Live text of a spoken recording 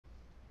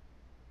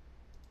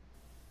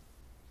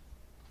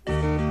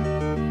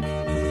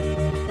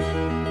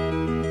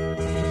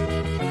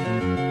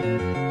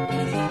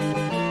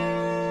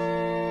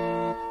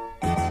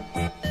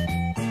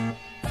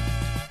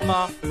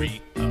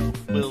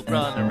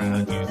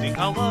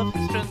all of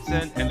his strength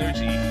and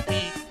energy.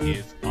 He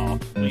is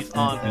always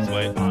on his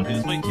way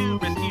to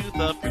rescue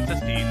the Princess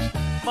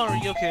Peach.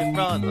 Mario can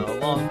run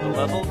along the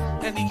level,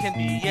 and he can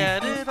be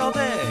at it all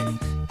day.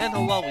 And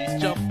he'll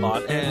always jump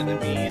on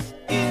enemies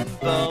in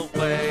the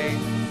way.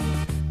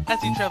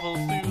 As he travels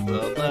through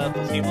the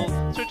levels, he will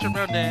search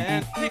around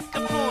and pick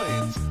up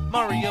coins.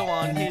 Mario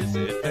on his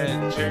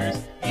adventures,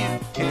 you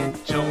can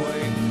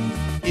join.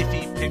 If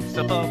he picks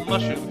up a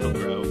mushroom, he'll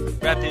grow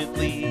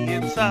rapidly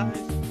in size.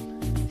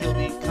 He'll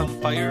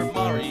become Fire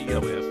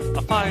Mario if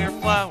a fire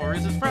flower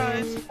is his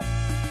prize.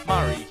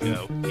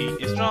 Mario, he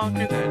is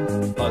stronger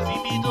than Fuzzy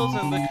Beetles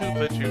and the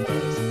Koopa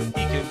Troopas.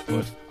 He can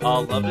put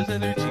all of his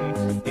energy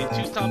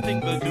into stomping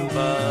the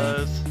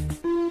Goombas.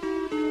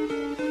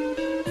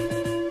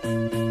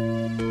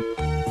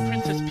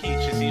 Princess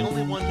Peach is the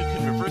only one who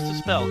can reverse a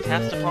spell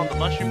cast upon the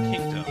Mushroom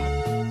Kingdom,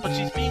 but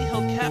she's being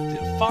held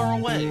captive far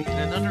away in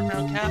an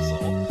underground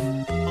castle.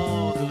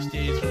 Oh, those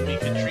days when we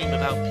could dream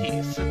about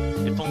peace.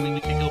 If only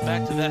we could go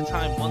back to that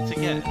time once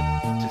again.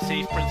 To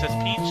save Princess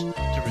Peach,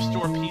 to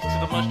restore peace to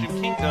the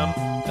Mushroom Kingdom,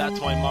 that's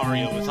why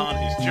Mario is on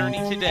his journey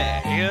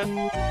today.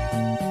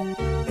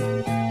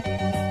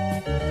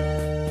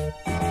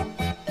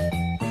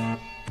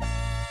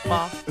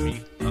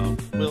 Mario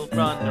will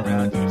run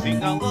around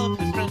using all of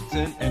his strength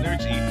and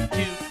energy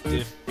to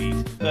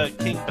defeat the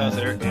King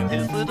Bowser and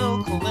his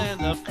little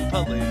clan of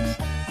Koopalings.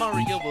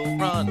 Mario will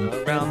run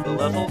around the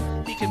level,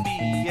 he can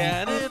be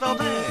at it all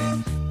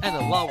day, and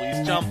he'll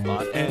always jump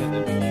on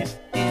enemies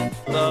in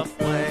the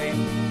way.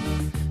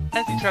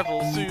 As he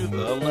travels through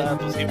the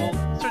levels, he will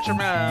search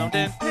around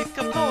and pick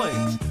up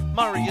coins.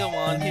 Mario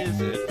on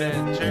his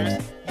adventures,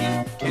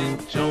 you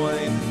can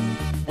join.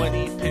 When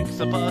he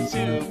picks up a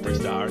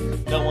superstar,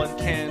 no one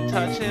can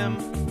touch him.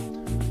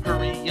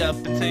 Hurry up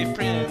and save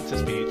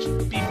Princess Peach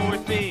before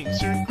things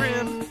turn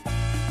grim.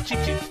 Cheep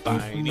Cheeps,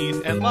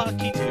 Spinies, and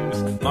Lucky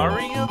Twos,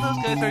 Mario, those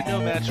guys are no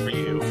match for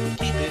you.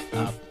 Keep it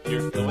up,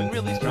 you're going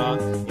really strong,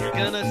 you're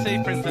gonna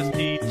save Princess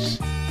Peach.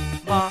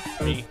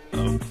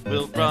 Mario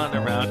will run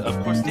around,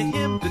 of course to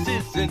him this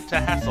isn't a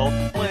hassle.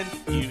 When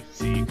you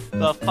see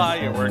the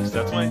fireworks,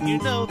 that's when you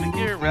know that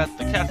you're at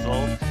the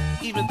castle.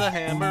 Even the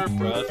Hammer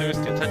Brothers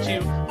can touch you,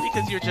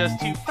 because you're just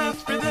too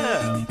fast for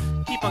them.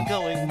 Keep on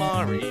going,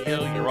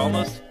 Mario, you're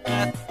almost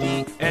at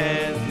the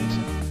end.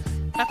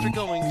 After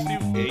going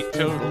through 8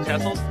 total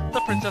castles,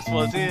 the princess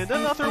was in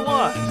another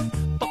one.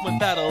 But when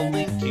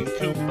battling King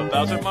Koopa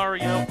Bowser,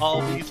 Mario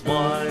always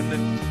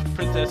won.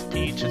 Princess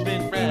Peach has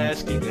been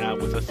rescued now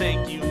with a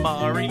thank you,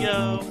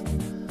 Mario.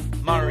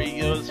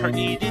 Mario's heart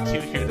needed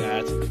to hear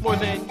that more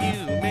than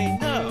you may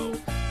know.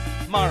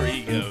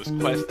 Mario's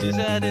quest is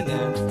at an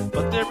end,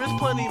 but there is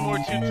plenty more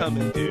to come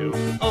and do.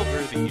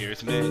 Over the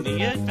years,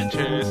 many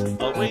adventures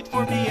await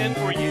for me and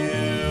for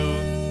you.